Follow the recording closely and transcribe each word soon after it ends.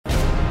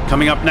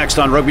Coming up next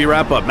on Rugby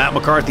Wrap-Up, Matt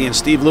McCarthy and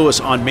Steve Lewis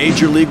on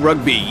Major League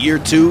Rugby Year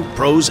 2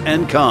 Pros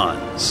and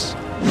Cons.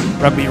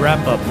 Rugby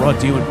Wrap-Up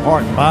brought to you in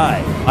part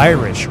by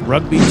Irish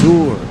Rugby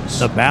Tours,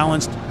 The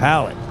Balanced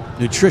Palate,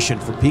 Nutrition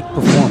for Peak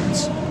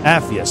Performance,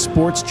 AFIA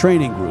Sports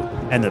Training Group,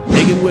 and the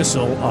Pig and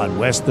Whistle on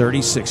West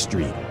 36th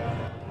Street.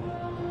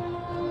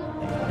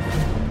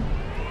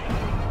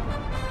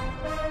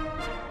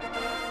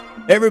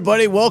 Hey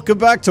everybody, welcome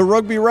back to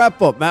Rugby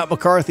Wrap-Up. Matt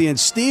McCarthy and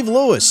Steve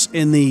Lewis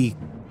in the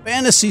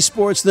Fantasy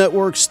Sports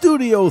Network,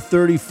 Studio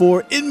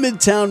 34 in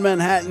Midtown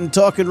Manhattan,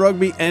 talking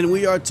rugby, and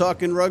we are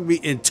talking rugby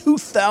in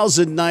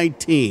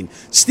 2019.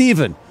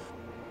 Stephen,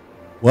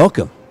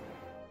 welcome.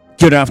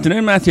 Good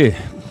afternoon, Matthew.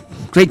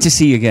 Great to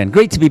see you again.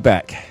 Great to be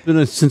back.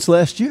 Been since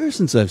last year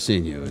since I've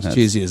seen you, as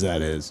cheesy as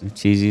that is.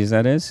 Cheesy as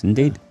that is,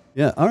 indeed.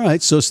 Yeah, all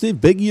right. So, Steve,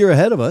 big year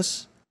ahead of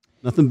us.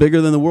 Nothing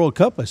bigger than the World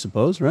Cup, I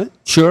suppose, right?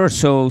 Sure.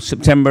 So,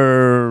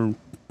 September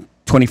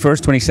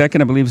 21st,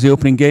 22nd, I believe, is the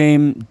opening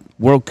game.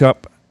 World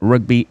Cup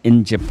Rugby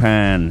in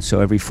Japan. So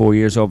every 4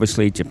 years,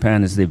 obviously,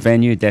 Japan is the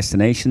venue,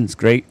 destination. It's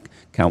great.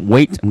 Can't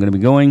wait. I'm going to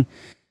be going.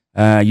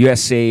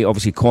 USA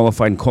obviously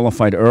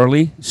qualified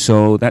early.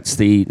 So that's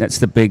the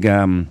big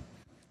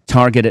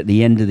target at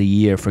the end of the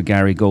year for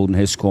Gary Gold and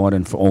his squad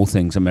and for all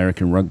things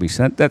American rugby.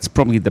 So that's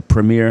probably the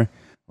premier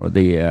or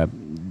the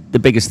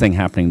biggest thing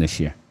happening this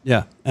year.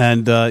 Yeah,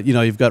 and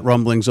you've got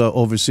rumblings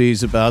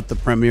overseas about the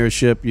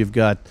premiership. You've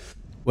got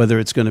whether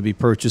it's going to be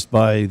purchased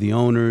by the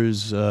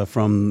owners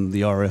from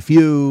the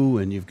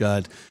RFU, and you've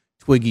got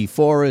Twiggy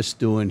Forrest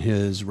doing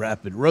his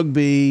Rapid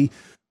Rugby.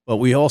 But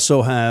we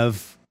also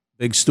have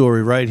big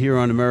story right here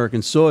on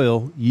American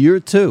soil, year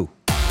 2.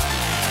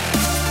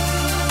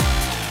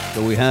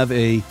 So we have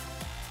a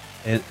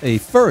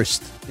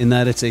first in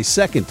that it's a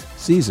second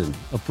season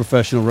of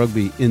professional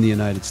rugby in the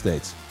United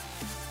States.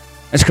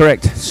 That's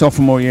correct.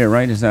 Sophomore year,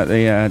 right? Is that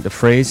the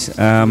phrase?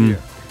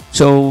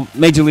 So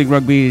Major League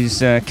Rugby is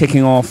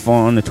kicking off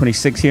on the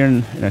 26th here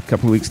in a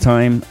couple of weeks'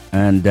 time.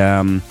 And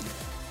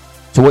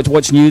so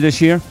what's new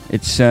this year?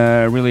 It's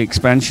really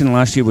expansion.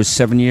 Last year was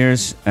 7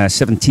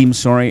 teams,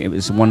 sorry. It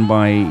was won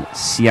by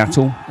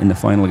Seattle in the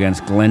final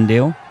against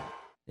Glendale.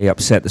 They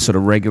upset the sort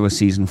of regular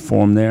season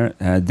form there.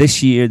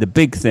 This year, the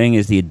big thing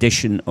is the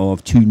addition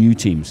of 2 new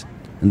teams.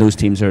 And those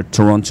teams are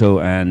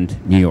Toronto and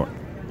New York.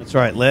 That's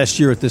right.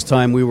 Last year at this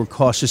time, we were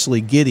cautiously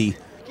giddy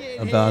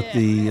about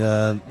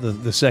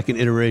the second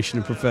iteration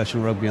of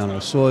professional rugby on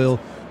our soil.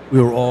 We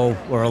were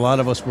a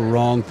lot of us were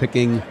wrong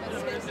picking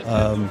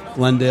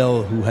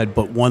Glendale, who had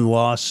but one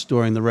loss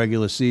during the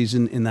regular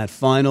season in that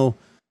final.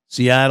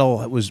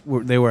 Seattle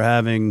they were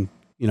having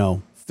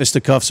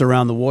fisticuffs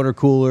around the water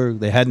cooler.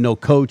 They had no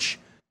coach,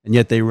 and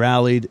yet they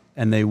rallied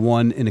and they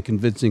won in a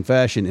convincing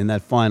fashion in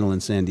that final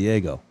in San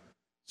Diego.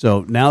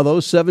 So now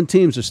those 7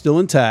 teams are still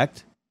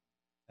intact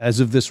as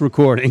of this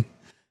recording,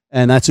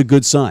 and that's a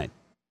good sign.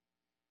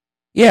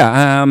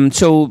 Yeah,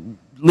 so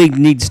league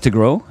needs to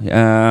grow.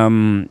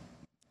 New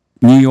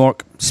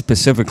York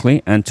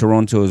specifically and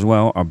Toronto as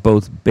well are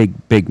both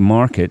big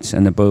markets,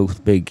 and they're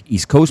both big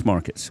East Coast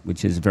markets,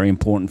 which is very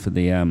important for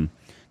the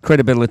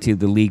credibility of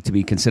the league to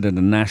be considered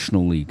a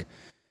national league.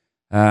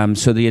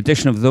 So the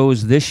addition of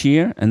those this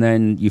year, and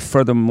then you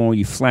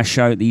flesh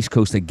out the East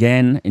Coast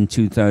again in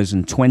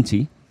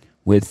 2020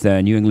 with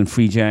New England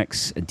Free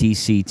Jacks, a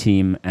DC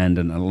team, and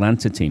an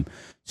Atlanta team.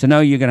 So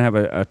now you're going to have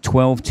a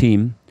 12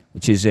 team,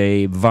 which is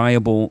a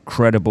viable,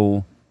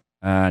 credible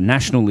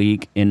national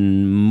league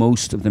in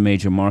most of the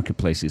major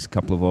marketplaces, a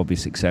couple of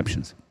obvious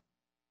exceptions.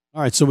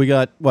 All right, so we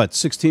got,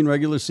 16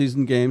 regular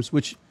season games,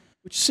 which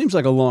seems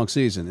like a long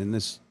season in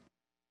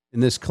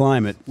this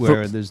climate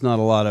where there's not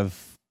a lot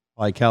of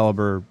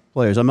high-caliber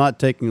players. I'm not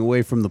taking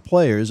away from the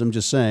players. I'm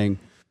just saying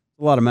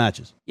a lot of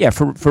matches. Yeah,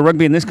 for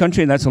rugby in this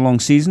country, that's a long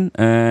season,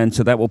 and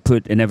so that will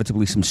put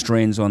inevitably some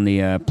strains on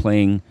the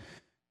playing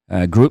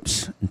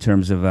groups in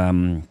terms of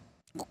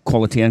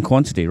quality and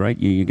quantity, right?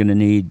 You're going to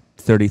need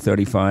 30,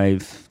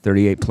 35,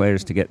 38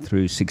 players to get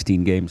through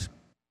 16 games.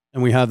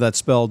 And we have that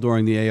spell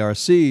during the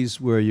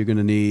ARCs where you're going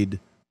to need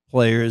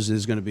players.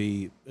 There's going to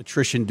be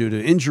attrition due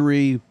to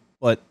injury,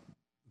 but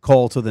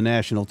call to the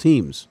national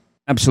teams.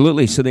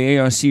 Absolutely. So the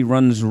ARC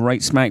runs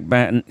right smack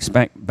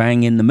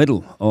bang in the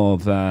middle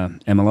of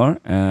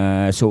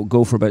MLR. So it'll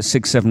go for about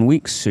 6-7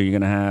 weeks. So you're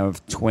going to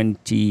have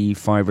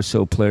 25 or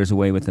so players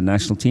away with the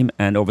national team,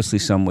 and obviously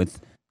some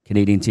with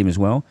Canadian team as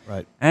well.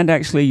 Right. And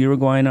actually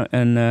Uruguay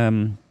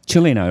and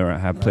Chile now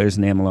have players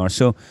in the MLR.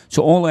 So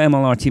all the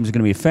MLR teams are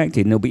going to be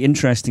affected, and it'll be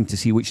interesting to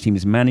see which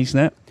teams manage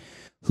that,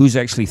 who's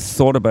actually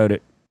thought about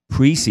it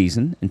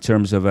pre-season in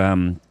terms of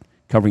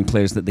covering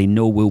players that they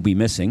know will be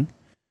missing.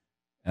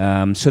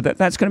 So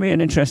that's going to be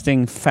an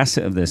interesting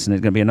facet of this, and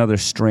it's going to be another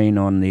strain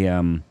on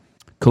the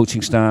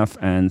coaching staff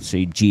and,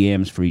 say,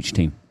 GMs for each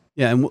team.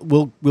 Yeah, and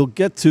we'll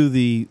get to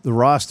the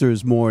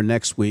rosters more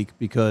next week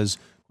because,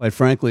 quite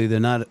frankly, they're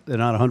not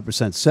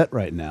 100% set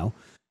right now,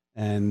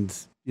 and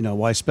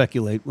why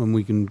speculate when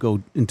we can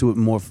go into it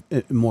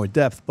in more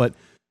depth? But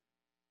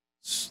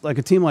like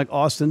a team like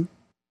Austin,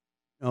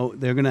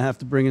 they're going to have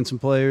to bring in some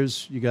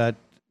players. You got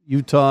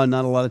Utah,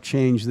 not a lot of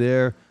change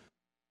there.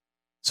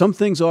 some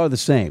things are the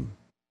same,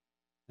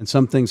 and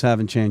some things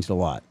haven't changed a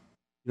lot.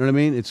 You know what I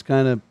mean? It's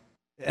kind of,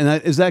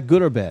 is that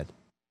good or bad?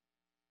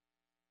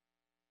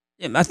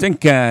 Yeah, I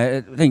think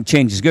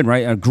change is good,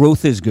 right?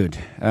 Growth is good.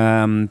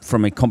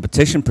 From a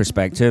competition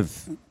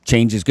perspective,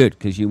 change is good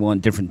because you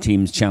want different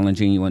teams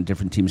challenging, you want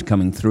different teams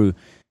coming through.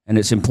 And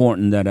it's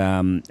important that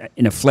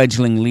in a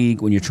fledgling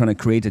league, when you're trying to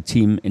create a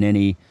team in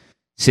any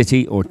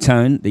city or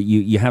town, that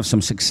you have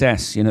some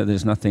success. You know,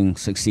 there's nothing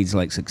succeeds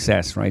like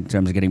success, right? In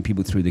terms of getting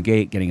people through the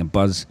gate, getting a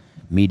buzz,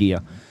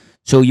 media.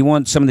 So you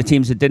want some of the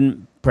teams that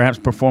didn't perhaps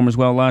perform as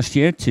well last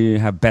year to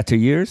have better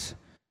years.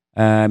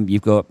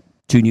 You've got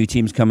 2 new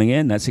teams coming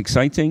in. That's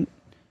exciting.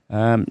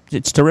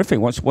 It's terrific.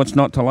 What's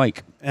not to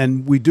like?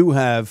 And we do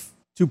have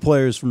 2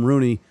 players from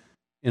Rooney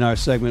in our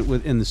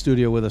segment in the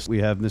studio with us. We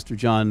have Mr.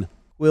 John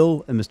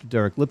Quill and Mr.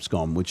 Derek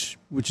Lipscomb, which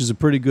is a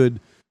pretty good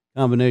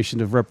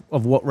combination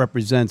of what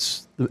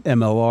represents the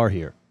MLR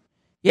here.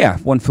 Yeah,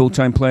 1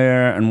 full-time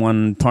player and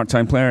 1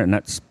 part-time player, and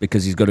that's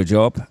because he's got a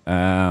job.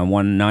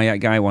 1 Nyack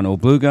guy, 1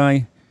 Old Blue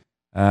guy.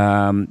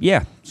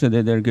 Yeah, so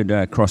they're a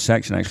good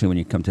cross-section, actually, when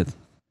you come to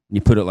when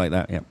you put it like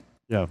that, yeah.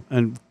 Yeah,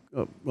 and,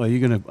 well,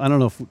 you're going to, I don't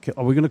know,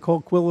 are we going to call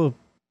Quill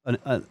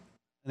an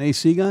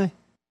AC guy?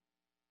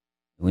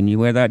 When you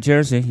wear that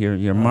jersey,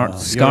 you're marked,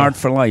 scarred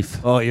for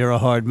life. Oh, you're a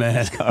hard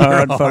man.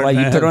 Scarred for life.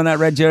 You put on that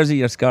red jersey,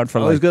 you're scarred for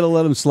life. Always got to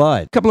let him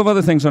slide. A couple of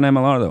other things on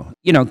MLR, though.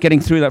 You know, getting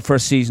through that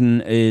first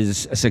season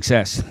is a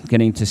success.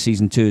 Getting to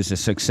season 2 is a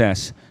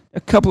success.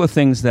 A couple of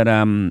things that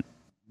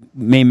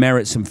may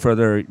merit some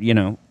further,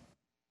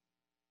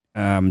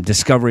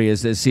 discovery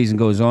as the season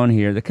goes on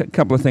here. A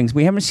couple of things.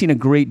 We haven't seen a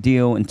great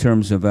deal in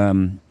terms of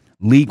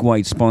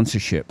league-wide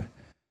sponsorship.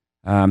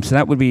 So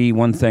that would be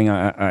one thing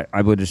I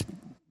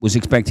was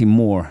expecting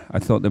more. I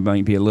thought there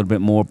might be a little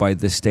bit more by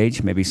this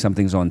stage. Maybe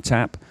something's on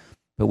tap.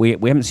 But we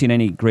haven't seen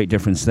any great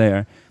difference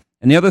there.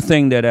 And the other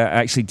thing that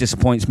actually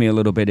disappoints me a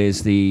little bit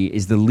is the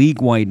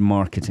league-wide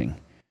marketing.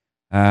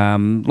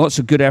 Lots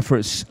of good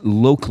efforts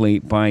locally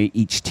by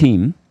each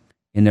team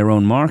in their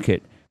own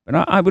market.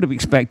 But I would have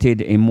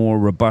expected a more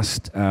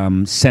robust,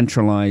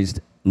 centralized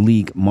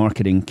league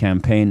marketing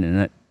campaign,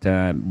 and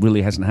that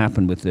really hasn't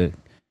happened with the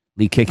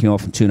league kicking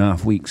off in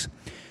 2.5 weeks.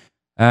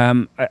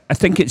 I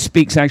think it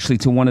speaks actually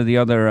to one of the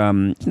other,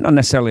 not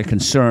necessarily a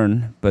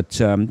concern,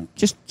 but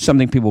just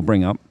something people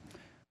bring up.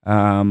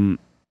 The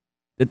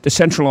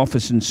central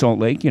office in Salt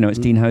Lake, it's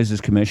Dean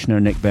House's commissioner,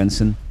 Nick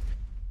Benson.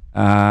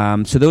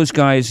 So those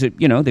guys,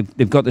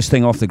 they've got this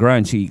thing off the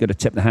ground, so you got to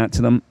tip the hat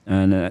to them.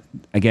 And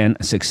again,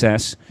 a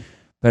success.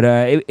 But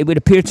it would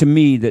appear to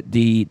me that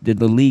the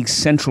league's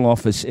central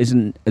office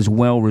isn't as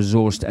well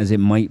resourced as it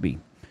might be.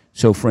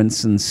 So, for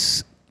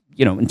instance,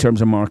 in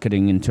terms of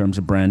marketing, in terms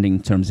of branding,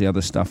 in terms of the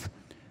other stuff,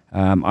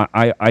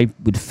 I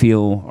would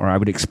feel, or I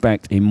would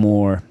expect a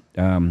more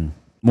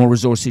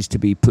resources to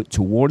be put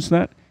towards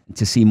that and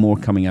to see more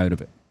coming out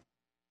of it.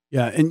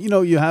 Yeah, and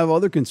you have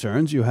other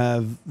concerns. You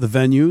have the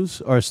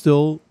venues are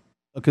still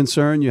a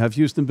concern. You have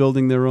Houston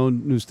building their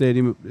own new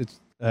stadium. It's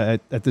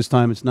at this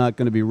time, it's not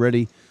going to be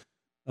ready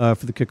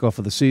for the kickoff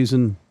of the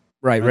season.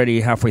 Right,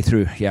 ready halfway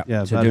through.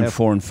 Yeah, so doing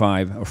 4 and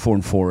 5 or 4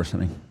 and 4 or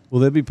something. Will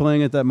they be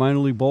playing at that minor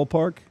league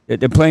ballpark?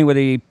 They're playing with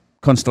the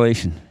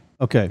Constellation.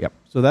 Okay. Yep.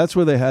 So that's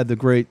where they had the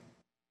great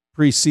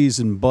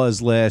preseason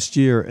buzz last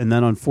year, and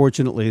then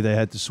unfortunately they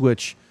had to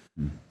switch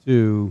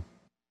to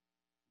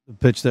the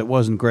pitch that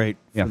wasn't great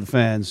for the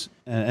fans,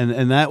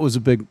 and that was a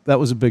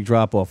big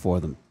drop off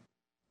for them.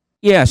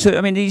 Yeah. So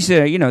I mean, these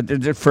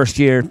they're first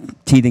year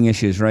teething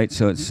issues, right?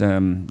 So it's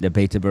the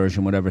beta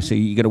version, whatever. So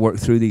you got to work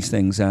through these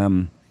things.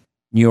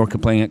 New York are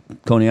playing at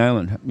Coney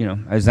Island.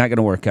 How's that going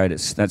to work out?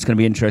 That's going to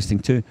be interesting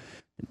too.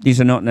 These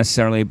are not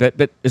necessarily,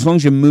 but as long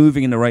as you're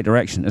moving in the right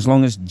direction, as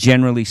long as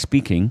generally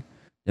speaking,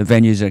 the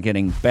venues are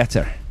getting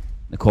better,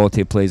 the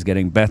quality of play is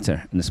getting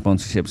better, and the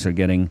sponsorships are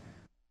getting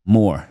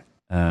more.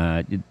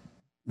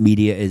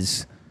 Media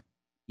is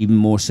even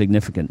more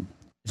significant.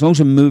 As long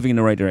as we're moving in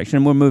the right direction,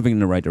 and we're moving in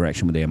the right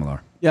direction with the MLR.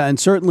 Yeah, and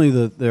certainly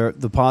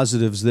the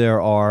positives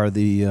there are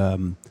the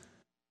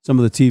some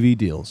of the TV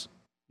deals.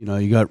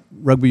 You got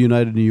Rugby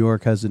United New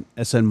York has an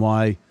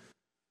SNY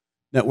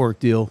network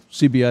deal.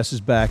 CBS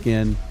is back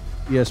in.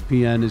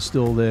 ESPN is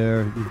still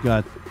there. You've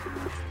got,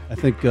 I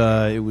think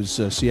it was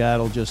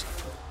Seattle just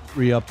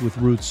re-upped with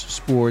Roots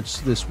Sports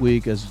this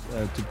week as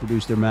to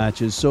produce their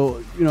matches.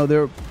 So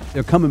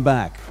they're coming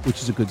back,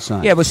 which is a good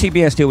sign. Yeah, but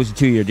CBS deal was a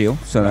 2-year deal,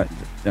 so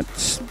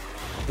that's.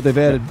 But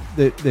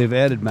they've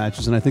added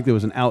matches, and I think there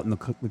was an out in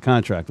the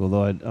contract.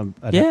 Although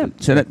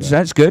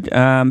that's good.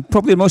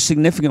 Probably the most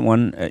significant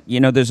one.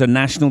 There's a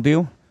national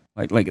deal.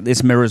 Like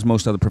this mirrors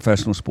most other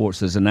professional sports.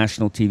 There's a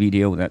national TV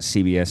deal. That's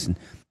CBS and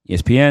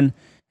ESPN.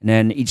 And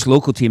then each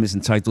local team is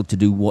entitled to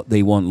do what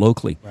they want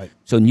locally. Right.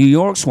 So New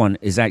York's one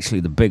is actually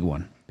the big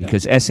one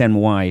because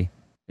SNY,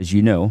 as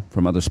you know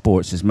from other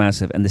sports, is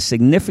massive. And the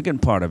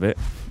significant part of it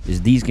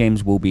is these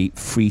games will be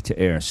free to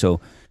air. So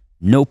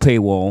no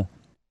paywall.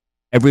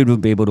 Everyone will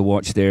be able to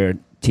watch their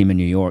team in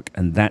New York,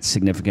 and that's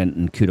significant.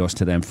 And kudos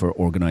to them for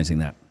organizing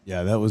that.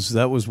 Yeah, that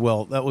was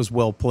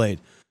well played.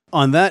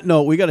 On that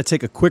note, we got to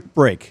take a quick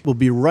break. We'll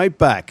be right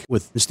back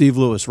with Steve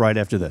Lewis right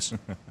after this.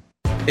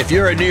 If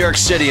you're in New York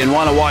City and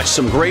want to watch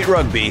some great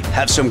rugby,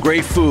 have some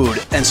great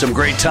food, and some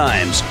great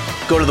times,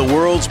 go to the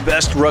world's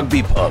best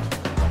rugby pub,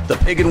 the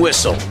Pig and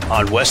Whistle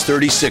on West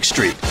 36th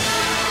Street.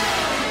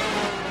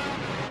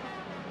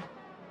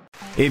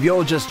 If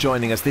you're just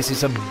joining us, this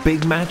is a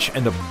big match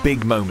and a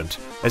big moment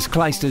as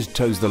Clijsters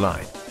toes the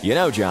line. You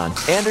know, John,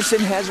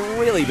 Anderson has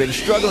really been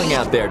struggling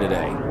out there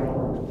today.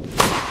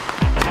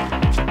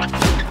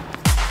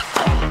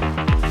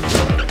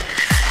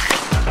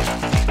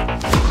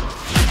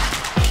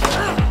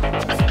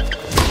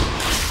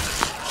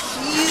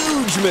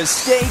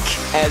 Mistake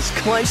as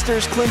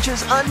Clijsters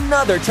clinches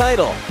another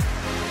title.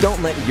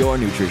 Don't let your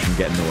nutrition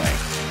get in the way.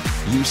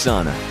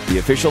 USANA, the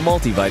official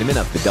multivitamin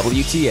of the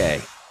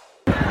WTA.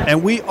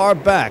 And we are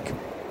back.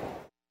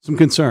 Some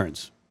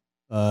concerns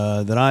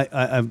that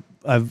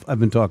I've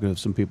been talking to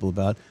some people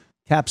about.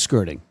 Cap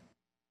skirting,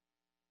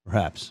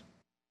 perhaps.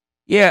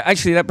 Yeah,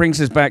 actually, that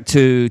brings us back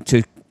to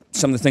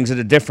some of the things that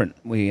are different.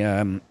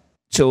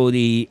 So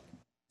the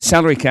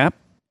salary cap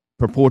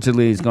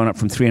purportedly has gone up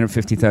from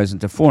 350,000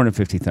 to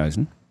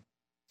 450,000.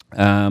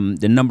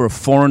 The number of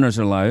foreigners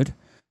allowed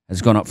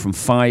has gone up from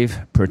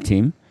 5 per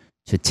team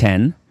to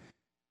 10.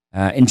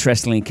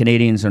 Interestingly,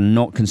 Canadians are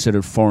not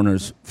considered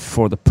foreigners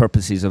for the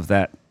purposes of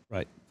that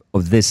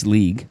of this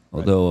league,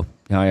 although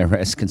the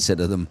IRS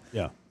consider them,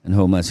 and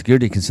Homeland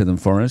Security consider them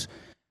foreigners,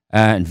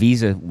 and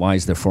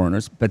visa-wise they're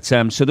foreigners. But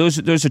so those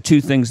are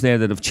two things there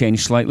that have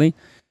changed slightly.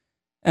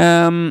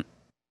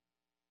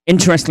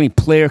 Interestingly,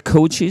 player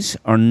coaches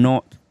are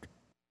not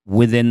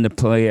within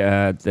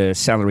the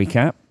salary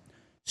cap.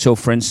 So,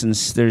 for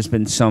instance, there's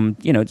been some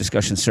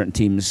discussion. Certain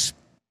teams,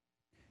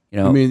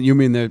 You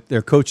mean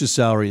their coach's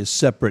salary is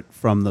separate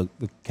from the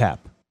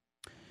cap?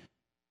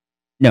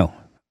 No.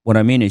 What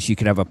I mean is you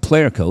could have a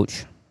player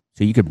coach.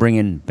 So you could bring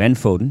in Ben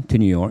Foden to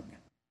New York,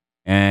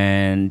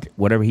 and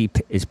whatever he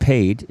is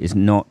paid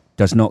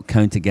does not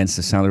count against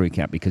the salary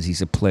cap because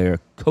he's a player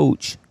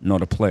coach,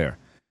 not a player.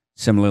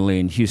 Similarly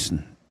in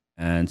Houston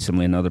and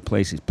similarly in other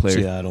places.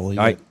 Seattle.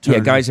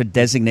 Guys are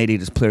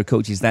designated as player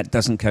coaches. That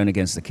doesn't count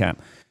against the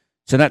cap.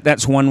 So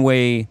that's one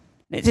way.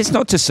 It's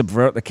not to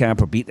subvert the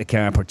cap or beat the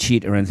cap or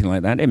cheat or anything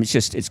like that. I mean,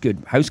 it's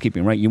good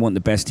housekeeping, right? You want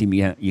the best team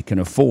you can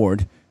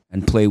afford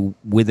and play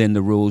within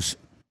the rules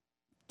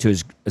to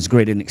as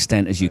great an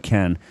extent as you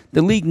can.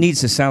 The league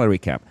needs a salary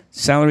cap.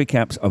 Salary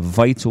caps are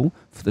vital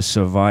for the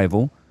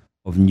survival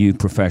of new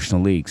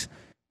professional leagues.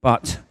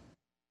 But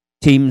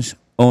teams,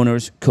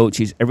 owners,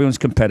 coaches, everyone's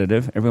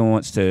competitive. Everyone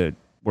wants to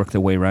work their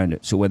way around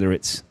it. So whether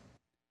it's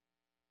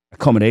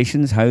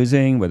accommodations,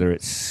 housing, whether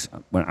it's,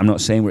 well, I'm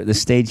not saying we're at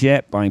this stage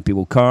yet, buying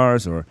people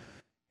cars or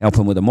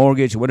helping with a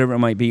mortgage or whatever it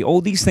might be,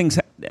 all these things,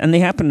 and they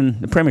happen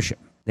in the Premiership.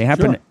 They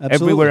happen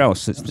everywhere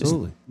else. It's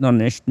not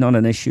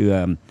an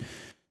issue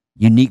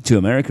unique to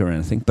America or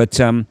anything. But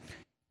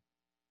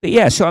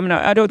yeah, so I mean,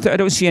 I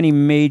don't see any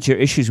major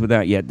issues with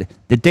that yet.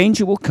 The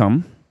danger will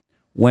come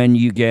when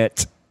you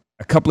get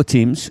a couple of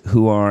teams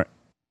who are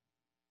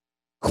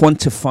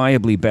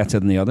quantifiably better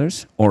than the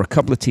others, or a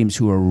couple of teams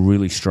who are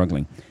really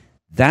struggling.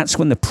 That's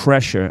when the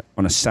pressure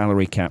on a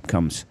salary cap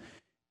comes.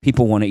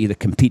 People want to either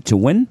compete to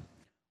win,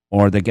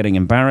 or they're getting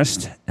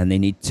embarrassed and they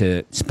need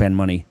to spend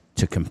money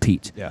to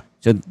compete. Yeah.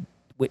 So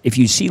if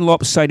you see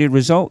lopsided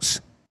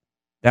results,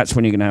 that's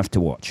when you're going to have to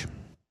watch.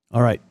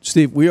 All right,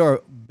 Steve, we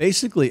are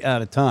basically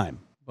out of time,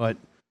 but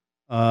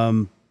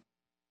you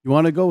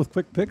want to go with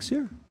quick picks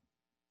here?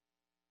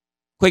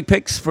 Quick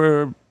picks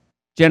for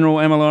general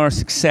MLR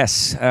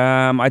success.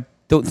 I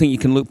don't think you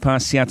can look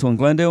past Seattle and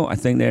Glendale. I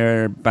think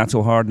they're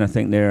battle hard, and I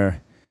think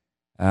they're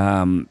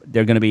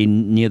going to be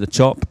near the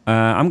top.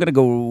 I'm going to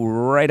go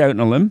right out on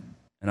a limb,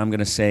 and I'm going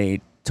to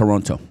say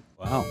Toronto.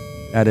 Wow.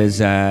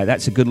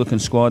 That's a good-looking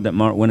squad that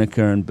Mark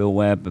Winokur and Bill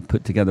Webb have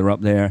put together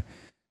up there.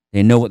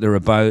 They know what they're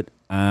about.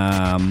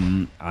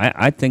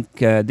 I think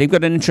they've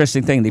got an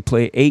interesting thing. They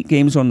play 8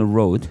 games on the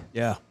road.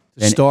 Yeah,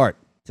 to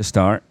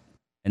start.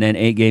 And then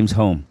 8 games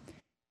home.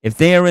 If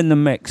they are in the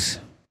mix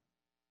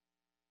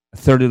a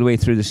third of the way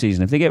through the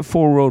season, if they get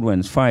 4 road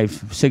wins,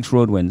 5, 6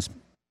 road wins,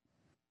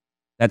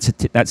 that's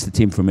the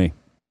team for me.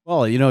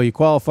 Well, you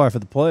qualify for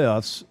the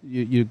playoffs.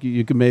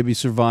 You can maybe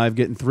survive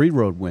getting 3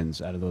 road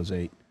wins out of those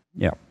 8.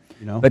 Yeah.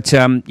 But,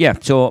 so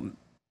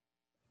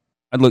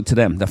I'd look to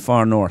them, the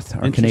far north,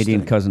 our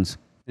Canadian cousins.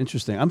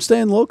 Interesting. I'm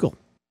staying local.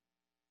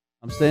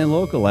 I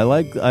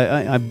like,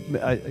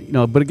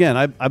 but again,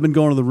 I've been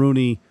going to the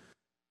Rooney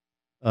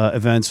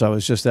events. I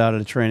was just out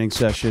at a training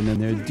session,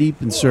 and they're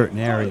deep in certain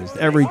areas.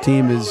 Every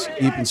team is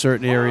deep in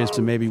certain areas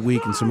to maybe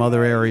weak in some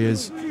other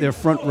areas. They're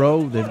front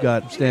row. They've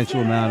got a substantial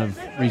amount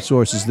of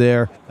resources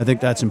there. I think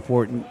that's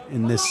important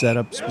in this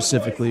setup,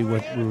 specifically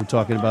what we were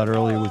talking about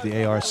earlier with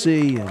the ARC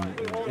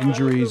and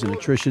injuries and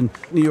attrition.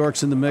 New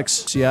York's in the mix.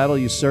 Seattle,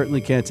 you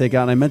certainly can't take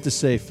out. And I meant to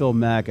say Phil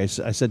Mack. I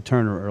said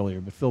Turner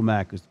earlier, but Phil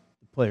Mack is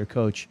the player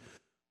coach.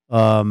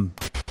 And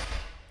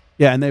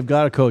they've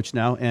got a coach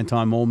now,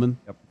 Anton Molman.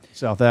 Yep.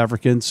 South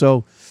African.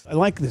 So I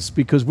like this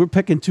because we're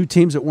picking 2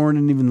 teams that weren't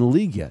even in the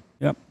league yet.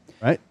 Yep.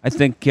 Right? I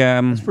think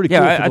It's pretty cool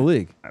for the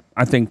league.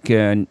 I think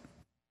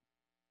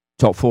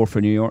top 4 for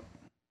New York.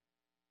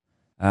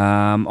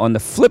 On the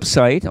flip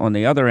side, on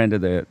the other end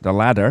of the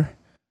ladder,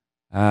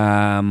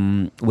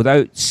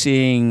 without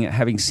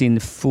having seen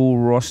the full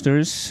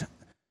rosters,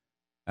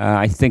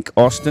 I think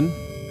Austin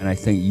and I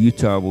think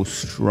Utah will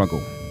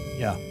struggle.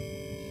 Yeah.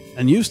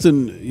 And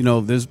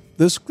Houston,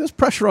 there's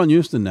pressure on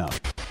Houston now,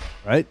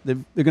 right? They're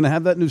going to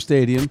have that new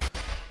stadium.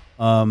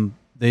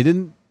 They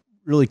didn't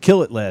really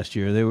kill it last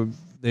year.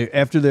 They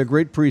after their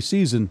great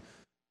preseason,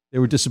 they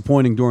were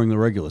disappointing during the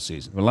regular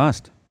season. We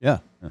lost. Yeah.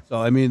 So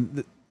I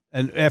mean,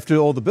 and after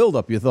all the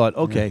build-up, you thought,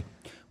 okay.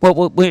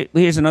 Well,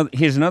 here's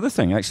another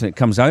thing. Actually, it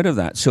comes out of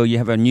that. So you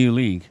have a new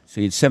league. So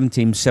you had 7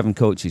 teams, 7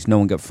 coaches. No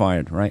one got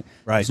fired, right?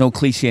 Right. There's no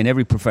cliche in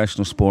every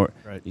professional sport.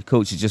 Right. Your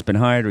coach has just been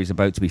hired or he's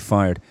about to be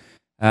fired.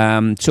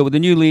 So with the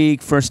new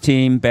league, first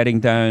team bedding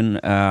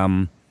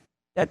down,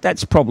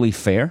 that's probably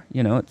fair.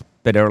 It's a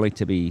bit early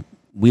to be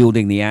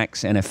wielding the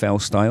axe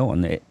NFL style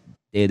on the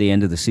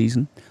end of the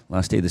season,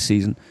 last day of the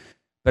season.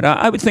 But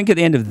I would think at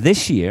the end of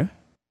this year,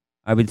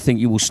 I would think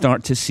you will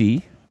start to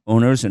see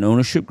owners and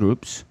ownership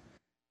groups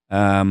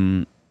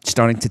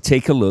starting to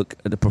take a look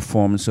at the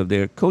performance of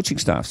their coaching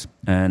staffs.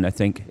 And I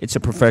think it's a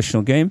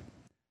professional game,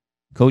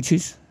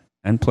 coaches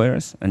and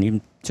players, and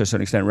even to a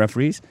certain extent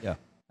referees. Yeah.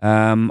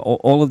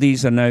 All of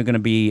these are now going to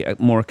be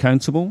more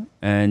accountable.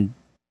 And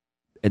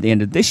at the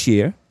end of this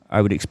year,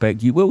 I would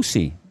expect you will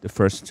see the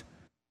first,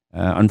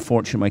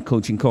 unfortunately, my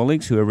coaching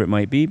colleagues, whoever it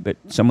might be, but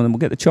some of them will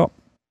get the chop.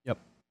 Yep,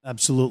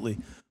 absolutely.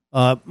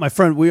 My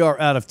friend, we are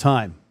out of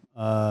time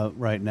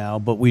right now,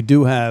 but we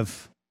do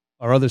have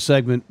our other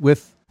segment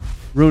with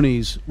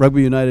Rooney's,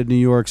 Rugby United New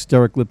York's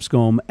Derek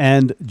Lipscomb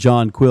and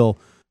John Quill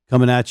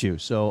coming at you.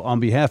 So on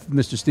behalf of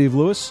Mr. Steve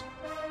Lewis,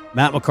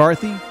 Matt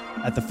McCarthy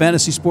at the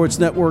Fantasy Sports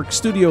Network,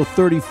 Studio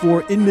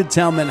 34 in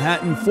Midtown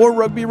Manhattan for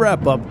Rugby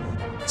Wrap-Up,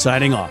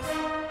 signing off.